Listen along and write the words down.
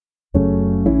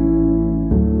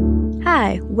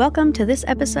Hi, welcome to this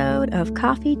episode of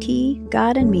Coffee, Tea,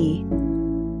 God and Me.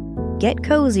 Get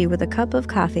cozy with a cup of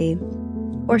coffee,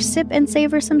 or sip and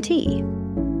savor some tea.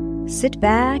 Sit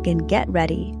back and get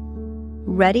ready.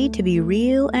 Ready to be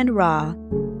real and raw,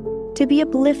 to be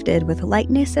uplifted with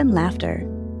lightness and laughter.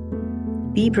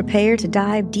 Be prepared to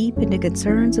dive deep into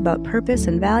concerns about purpose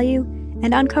and value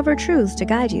and uncover truths to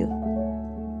guide you.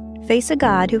 Face a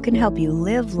God who can help you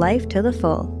live life to the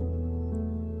full.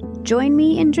 Join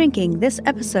me in drinking this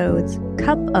episode's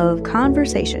cup of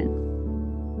conversation.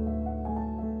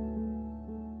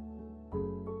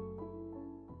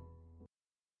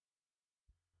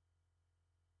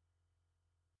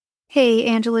 Hey,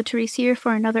 Angela Therese here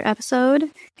for another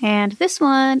episode, and this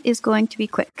one is going to be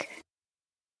quick.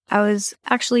 I was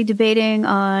actually debating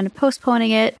on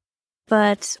postponing it,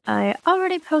 but I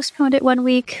already postponed it 1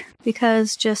 week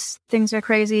because just things are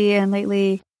crazy, and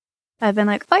lately I've been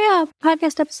like, oh yeah,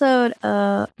 podcast episode,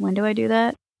 when do I do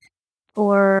that?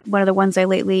 Or one of the ones I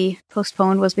lately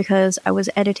postponed was because I was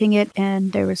editing it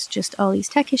and there was just all these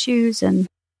tech issues and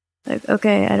like,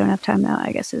 okay, I don't have time now.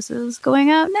 I guess this is going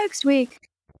out next week.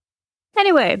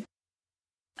 Anyway,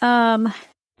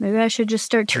 maybe I should just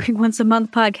start doing once a month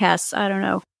podcasts. I don't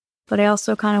know. But I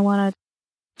also kind of want to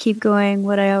keep going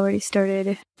what I already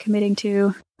started committing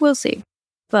to. We'll see.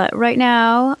 But right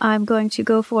now, I'm going to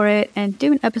go for it and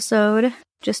do an episode,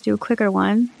 just do a quicker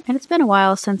one. And it's been a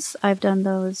while since I've done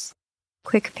those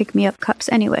quick pick-me-up cups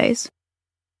anyways.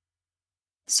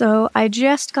 So I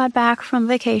just got back from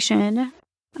vacation.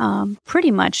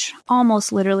 Pretty much,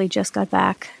 almost literally just got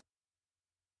back.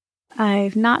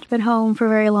 I've not been home for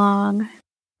very long.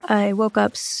 I woke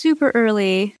up super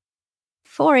early,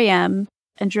 4 a.m.,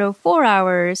 and drove 4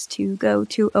 hours to go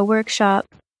to a workshop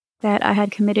that I had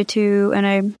committed to, and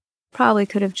I probably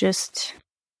could have just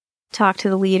talked to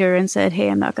the leader and said, hey,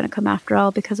 I'm not going to come after all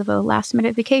because of a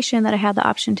last-minute vacation that I had the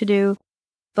option to do.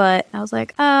 But I was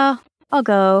like, I'll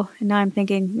go. And now I'm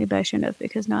thinking maybe I shouldn't have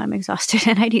because now I'm exhausted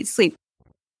and I need sleep.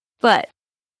 But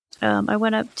I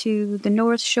went up to the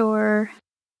North Shore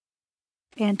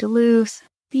and Duluth.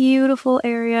 Beautiful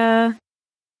area.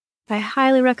 I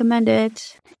highly recommend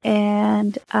it.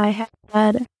 And I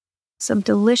had some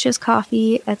delicious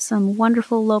coffee at some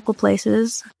wonderful local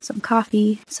places, some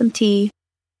coffee, some tea,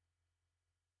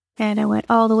 and I went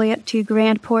all the way up to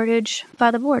Grand Portage by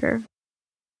the border.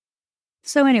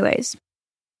 So anyways,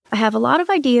 I have a lot of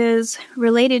ideas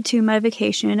related to my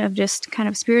vacation of just kind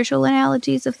of spiritual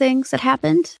analogies of things that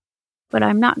happened, but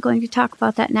I'm not going to talk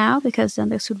about that now because then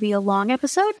this would be a long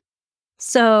episode.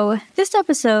 So this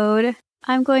episode,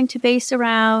 I'm going to base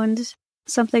around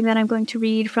something that I'm going to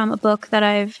read from a book that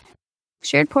I've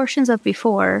shared portions of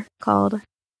before called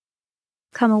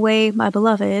Come Away, My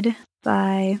Beloved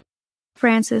by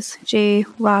Francis J.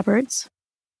 Roberts.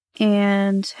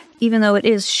 And even though it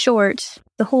is short,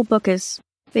 the whole book is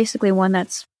basically one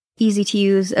that's easy to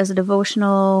use as a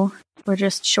devotional or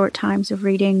just short times of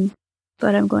reading.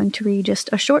 But I'm going to read just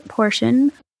a short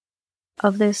portion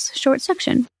of this short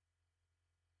section.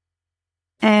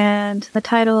 And the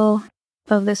title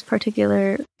of this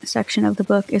particular section of the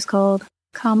book is called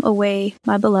Come Away,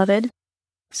 My Beloved.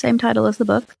 Same title as the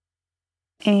book.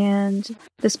 And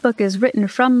this book is written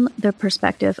from the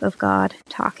perspective of God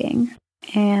talking.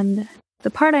 And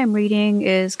the part I'm reading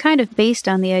is kind of based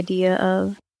on the idea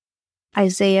of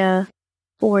Isaiah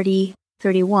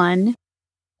 40:31,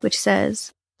 which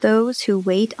says, "Those who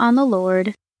wait on the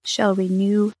Lord shall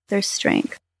renew their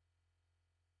strength."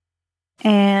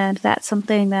 And that's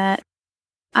something that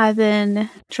I've been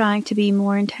trying to be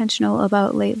more intentional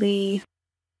about lately,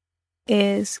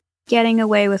 is getting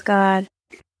away with God,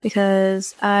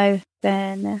 because I've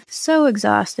been so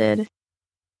exhausted,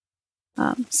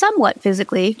 somewhat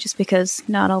physically, just because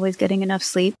not always getting enough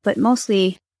sleep, but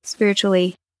mostly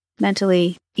spiritually,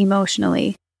 mentally,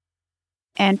 emotionally.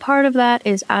 And part of that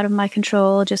is out of my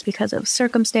control just because of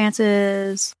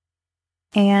circumstances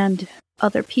and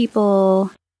other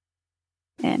people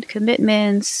and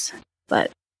commitments,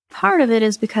 but part of it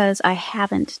is because I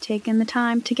haven't taken the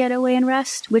time to get away and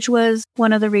rest, which was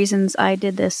one of the reasons I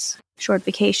did this short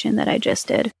vacation that I just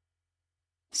did.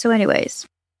 So anyways,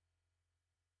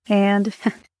 and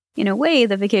in a way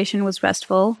the vacation was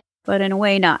restful, but in a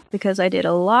way not, because I did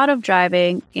a lot of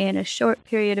driving in a short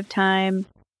period of time,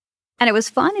 and it was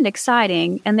fun and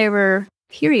exciting, and there were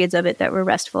periods of it that were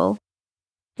restful.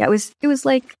 Yeah, it was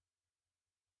like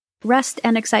rest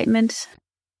and excitement,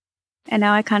 and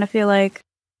now I kind of feel like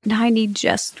I need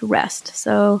just rest.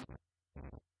 So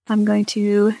I'm going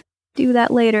to do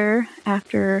that later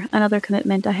after another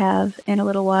commitment I have in a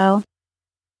little while.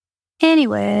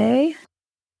 Anyway,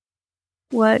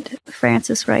 what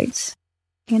Francis writes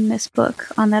in this book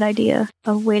on that idea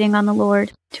of waiting on the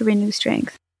Lord to renew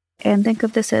strength. And think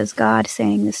of this as God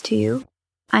saying this to you.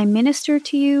 I minister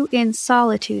to you in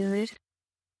solitude,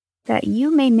 that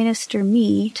you may minister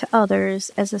me to others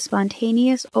as a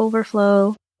spontaneous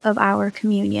overflow of our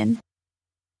communion.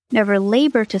 Never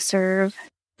labor to serve,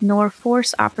 nor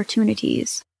force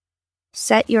opportunities.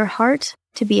 Set your heart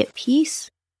to be at peace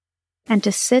and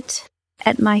to sit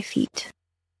at my feet.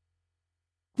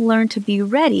 Learn to be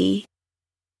ready,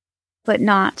 but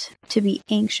not to be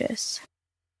anxious.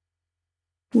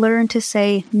 Learn to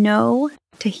say no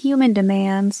to human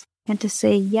demands and to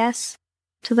say yes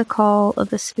to the call of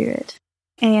the Spirit.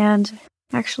 And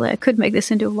actually, I could make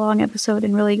this into a long episode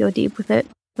and really go deep with it,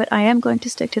 but I am going to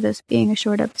stick to this being a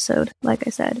short episode, like I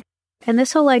said. And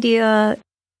this whole idea,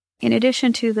 in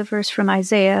addition to the verse from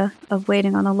Isaiah of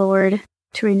waiting on the Lord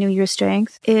to renew your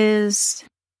strength, is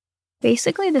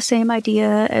basically the same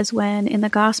idea as when in the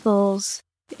Gospels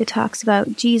it talks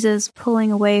about Jesus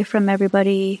pulling away from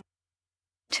everybody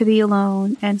to be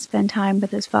alone and spend time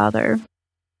with his Father.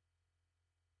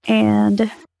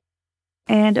 And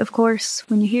of course,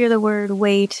 when you hear the word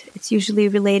wait, it's usually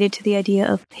related to the idea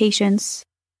of patience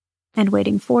and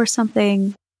waiting for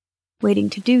something, waiting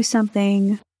to do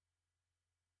something,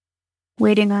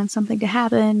 waiting on something to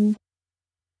happen,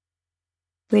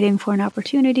 waiting for an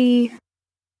opportunity.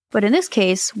 But in this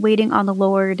case, waiting on the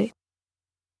Lord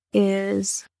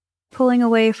is pulling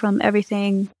away from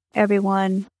everything,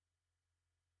 everyone,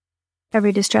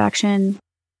 every distraction,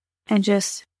 and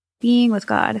just being with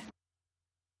God.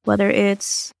 Whether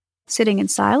it's sitting in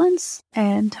silence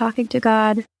and talking to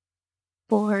God,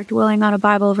 or dwelling on a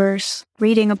Bible verse,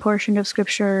 reading a portion of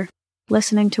Scripture,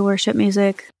 listening to worship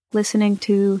music, listening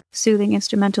to soothing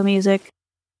instrumental music.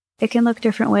 It can look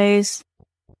different ways.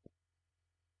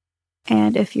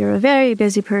 And if you're a very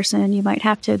busy person, you might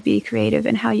have to be creative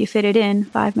in how you fit it in,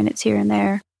 5 minutes here and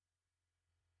there.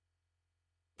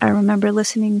 I remember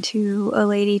listening to a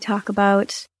lady talk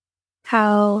about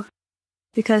how,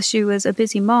 because she was a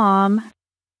busy mom,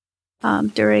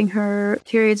 during her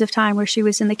periods of time where she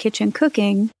was in the kitchen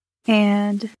cooking,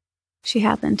 and she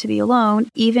happened to be alone,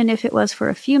 even if it was for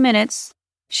a few minutes,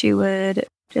 she would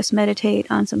just meditate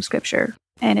on some scripture.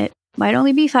 And it might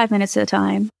only be 5 minutes at a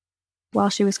time while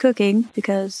she was cooking,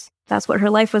 because that's what her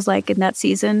life was like in that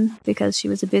season, because she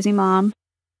was a busy mom.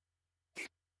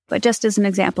 But just as an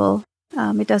example,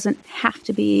 it doesn't have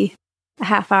to be a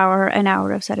half hour, an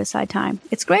hour of set-aside time.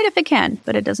 It's great if it can,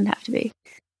 but it doesn't have to be.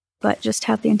 But just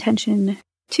have the intention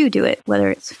to do it, whether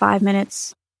it's 5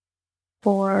 minutes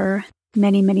or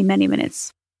many, many, many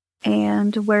minutes.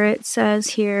 And where it says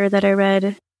here that I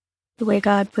read, the way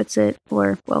God puts it,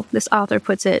 or, well, this author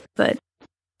puts it, but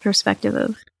perspective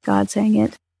of God saying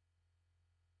it,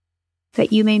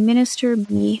 that you may minister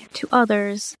me to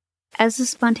others as a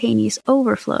spontaneous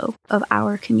overflow of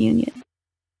our communion.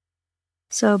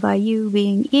 So by you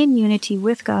being in unity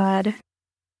with God,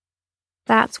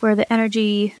 that's where the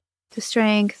energy, the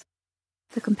strength,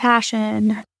 the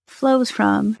compassion flows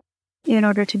from in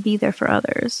order to be there for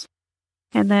others.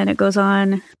 And then it goes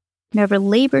on, never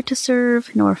labor to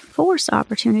serve, nor force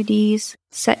opportunities.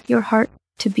 Set your heart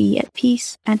to be at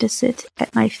peace and to sit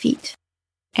at my feet.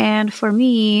 And for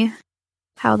me,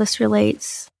 how this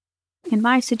relates in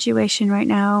my situation right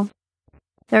now,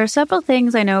 there are several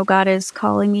things I know God is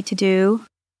calling me to do.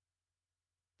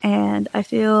 And I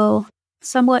feel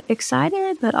somewhat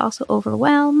excited, but also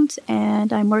overwhelmed.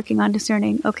 And I'm working on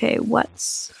discerning, okay,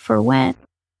 what's for when?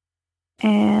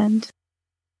 And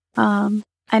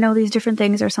I know these different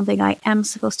things are something I am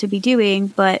supposed to be doing,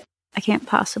 but I can't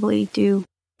possibly do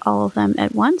all of them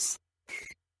at once.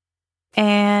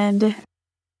 And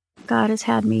God has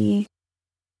had me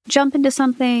jump into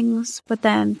some things, but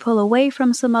then pull away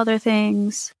from some other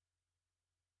things.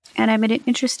 And I'm in an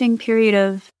interesting period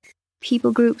of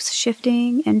people groups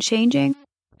shifting and changing.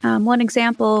 One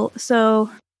example, so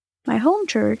my home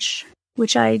church,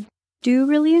 which I do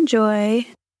really enjoy,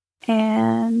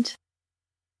 and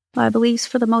my beliefs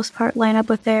for the most part line up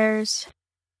with theirs.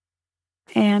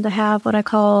 And I have what I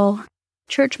call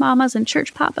church mamas and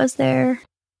church papas there,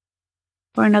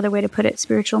 or another way to put it,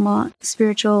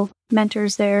 spiritual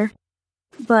mentors there.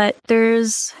 But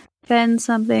there's been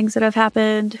some things that have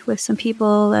happened with some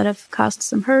people that have caused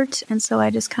some hurt, and so I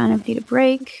just kind of need a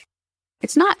break.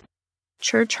 It's not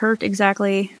church hurt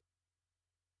exactly.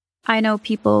 I know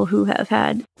people who have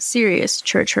had serious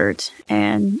church hurt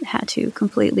and had to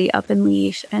completely up and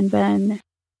leave and been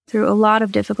through a lot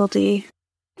of difficulty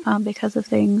because of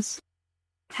things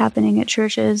happening at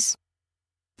churches.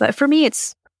 But for me,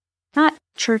 it's not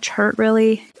church hurt,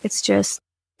 really. It's just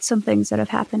some things that have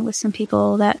happened with some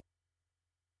people that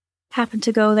happen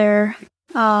to go there.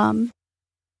 Some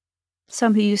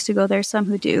who used to go there, some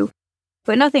who do.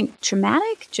 But nothing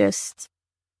traumatic, just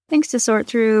things to sort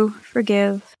through,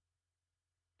 forgive.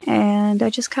 And I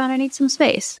just kind of need some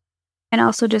space. And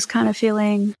also just kind of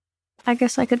feeling, I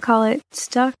guess I could call it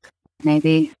stuck,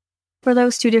 maybe. For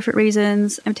those two different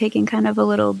reasons, I'm taking kind of a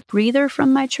little breather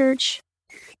from my church.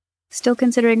 Still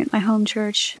considering it my home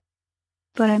church.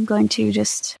 But I'm going to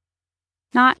just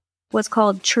not what's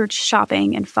called church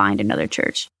shopping and find another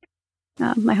church.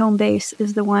 My home base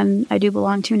is the one I do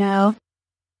belong to now.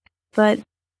 But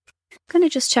I'm going to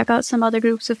just check out some other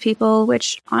groups of people,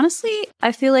 which honestly,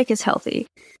 I feel like is healthy.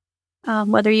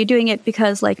 Whether you're doing it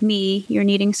because, like me, you're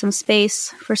needing some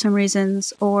space for some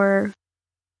reasons, or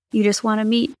you just want to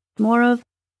meet more of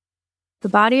the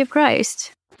body of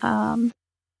Christ,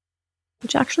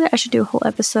 which actually I should do a whole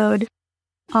episode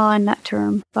on that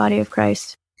term, body of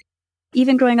Christ.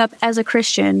 Even growing up as a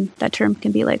Christian, that term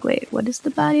can be like, wait, what is the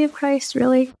body of Christ,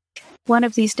 really? One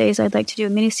of these days, I'd like to do a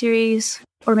miniseries,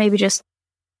 or maybe just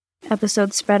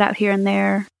episodes spread out here and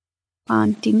there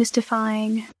on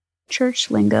demystifying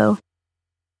church lingo.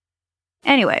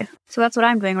 Anyway, so that's what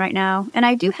I'm doing right now. And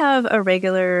I do have a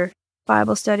regular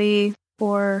Bible study,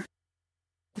 or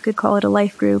you could call it a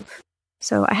life group.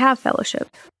 So I have fellowship.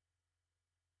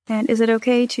 And is it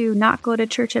okay to not go to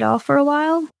church at all for a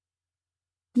while?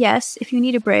 Yes, if you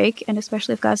need a break, and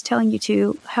especially if God's telling you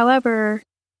to. However,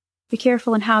 be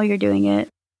careful in how you're doing it.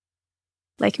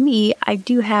 Like me, I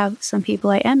do have some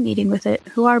people I am meeting with it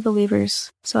who are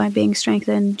believers, so I'm being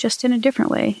strengthened just in a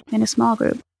different way, in a small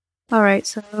group. All right,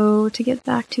 so to get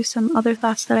back to some other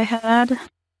thoughts that I had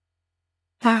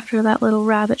after that little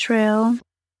rabbit trail.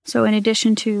 So in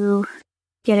addition to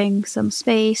getting some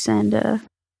space and a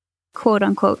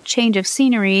quote-unquote change of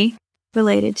scenery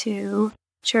related to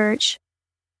church,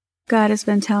 God has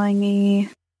been telling me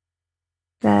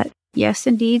that, yes,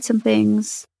 indeed, some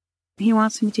things He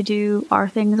wants me to do are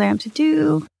things I am to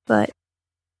do, but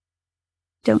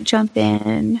don't jump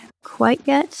in quite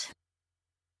yet.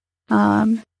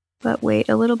 But wait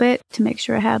a little bit to make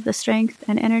sure I have the strength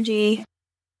and energy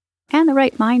and the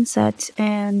right mindset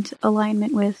and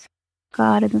alignment with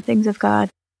God and the things of God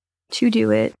to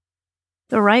do it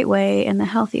the right way and the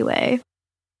healthy way,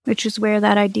 which is where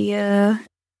that idea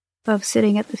of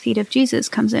sitting at the feet of Jesus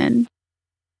comes in.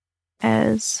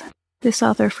 As this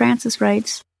author Francis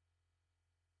writes,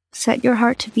 "Set your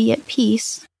heart to be at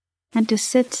peace and to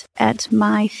sit at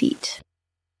my feet."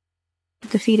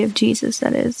 At the feet of Jesus,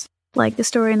 that is. Like the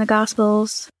story in the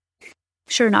Gospels.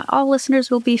 Sure, not all listeners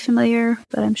will be familiar,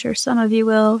 but I'm sure some of you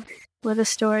will, with the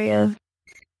story of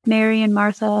Mary and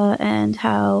Martha and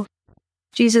how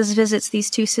Jesus visits these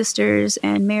two sisters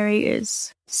and Mary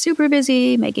is super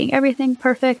busy making everything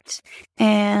perfect.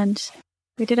 And,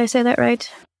 wait, did I say that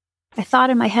right? I thought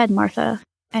in my head Martha,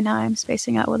 and now I'm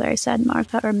spacing out whether I said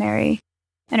Martha or Mary.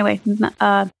 Anyway,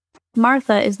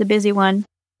 Martha is the busy one,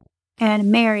 and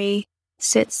Mary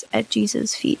sits at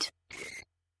Jesus' feet.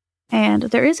 And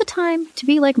there is a time to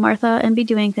be like Martha and be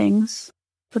doing things,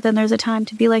 but then there's a time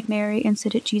to be like Mary and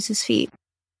sit at Jesus' feet.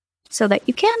 So that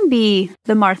you can be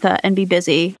the Martha and be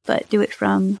busy, but do it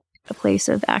from a place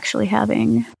of actually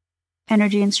having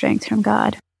energy and strength from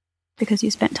God, because you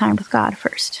spent time with God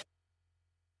first.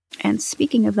 And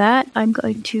speaking of that, I'm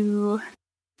going to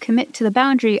commit to the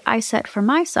boundary I set for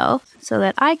myself so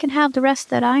that I can have the rest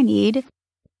that I need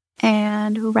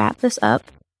and wrap this up.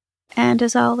 And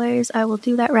as always, I will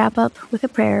do that wrap up with a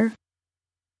prayer.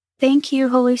 Thank you,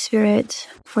 Holy Spirit,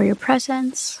 for your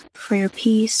presence, for your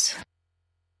peace,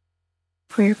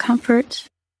 for your comfort.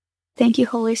 Thank you,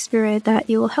 Holy Spirit, that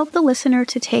you will help the listener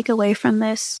to take away from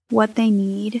this what they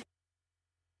need.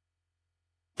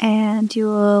 And you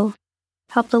will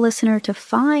help the listener to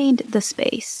find the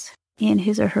space in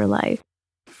his or her life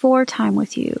for time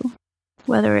with you,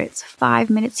 whether it's 5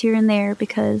 minutes here and there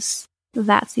because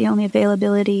that's the only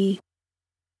availability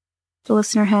the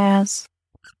listener has,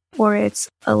 or it's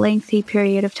a lengthy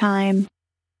period of time.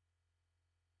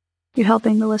 You're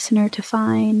helping the listener to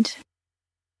find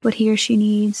what he or she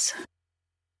needs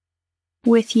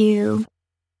with you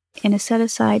in a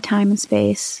set-aside time and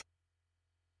space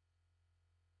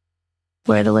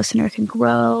where the listener can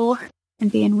grow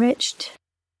and be enriched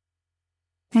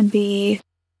and be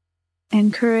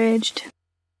encouraged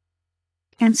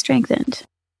and strengthened.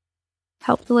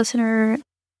 Help the listener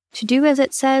to do as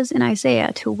it says in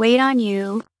Isaiah, to wait on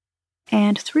you,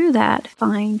 and through that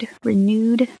find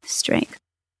renewed strength.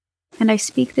 And I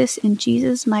speak this in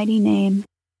Jesus' mighty name.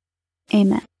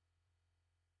 Amen.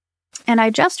 And I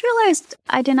just realized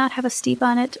I did not have a steep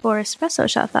on it or espresso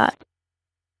shot thought.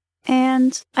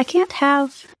 And I can't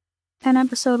have an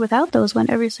episode without those when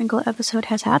every single episode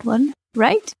has had one,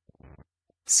 right?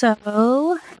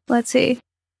 So, let's see.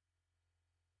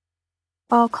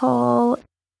 I'll call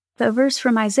the verse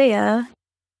from Isaiah,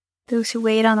 "Those who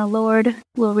wait on the Lord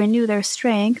will renew their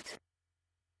strength."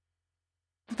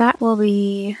 That will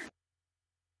be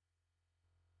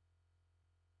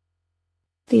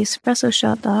the espresso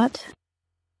shot thought.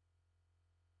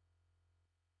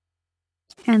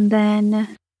 And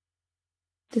then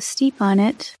the steep on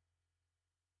it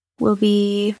will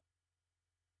be,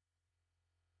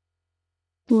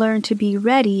 "Learn to be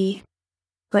ready,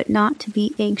 but not to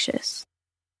be anxious.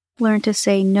 Learn to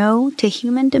say no to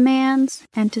human demands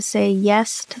and to say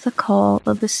yes to the call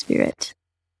of the Spirit."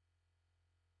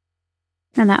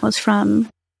 And that was from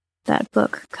that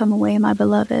book, Come Away, My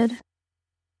Beloved.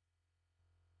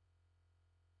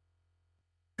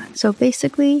 So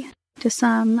basically, to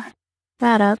sum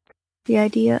that up, the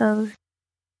idea of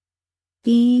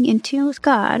being in tune with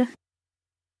God,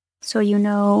 so you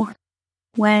know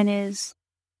when is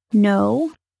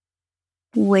no,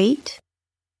 wait,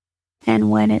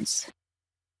 and when it's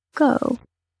go.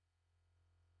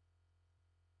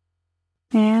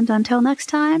 And until next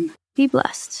time, be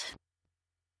blessed.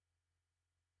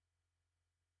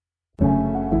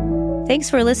 Thanks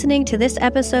for listening to this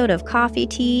episode of Coffee,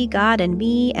 Tea, God and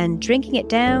Me, and drinking it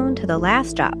down to the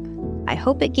last drop. I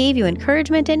hope it gave you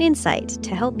encouragement and insight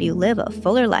to help you live a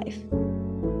fuller life.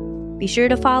 Be sure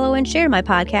to follow and share my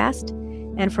podcast,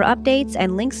 and for updates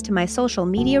and links to my social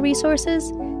media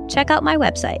resources, check out my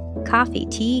website,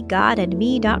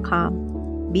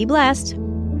 coffeeteagodandme.com. Be blessed.